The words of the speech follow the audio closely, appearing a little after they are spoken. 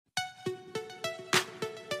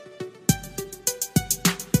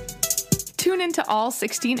Tune into all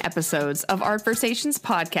 16 episodes of Art Versations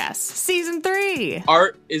Podcast, Season 3.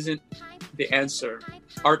 Art isn't the answer.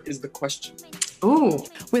 Art is the question. Ooh.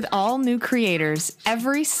 With all new creators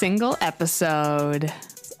every single episode.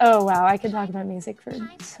 Oh, wow. I could talk about music for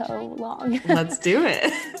so long. Let's do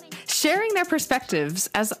it. Sharing their perspectives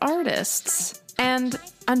as artists and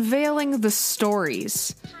unveiling the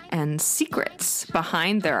stories and secrets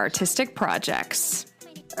behind their artistic projects.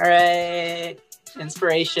 All right.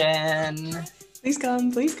 Inspiration. Please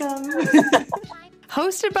come.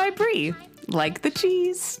 Hosted by Bri, like the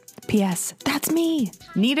cheese. P.S. That's me.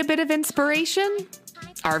 Need a bit of inspiration?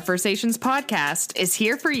 Art Versations Podcast is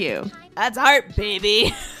here for you. That's art,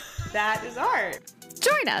 baby. That is art.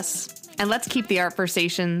 Join us, and let's keep the Art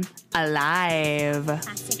Versation alive.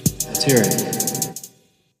 Let's hear it.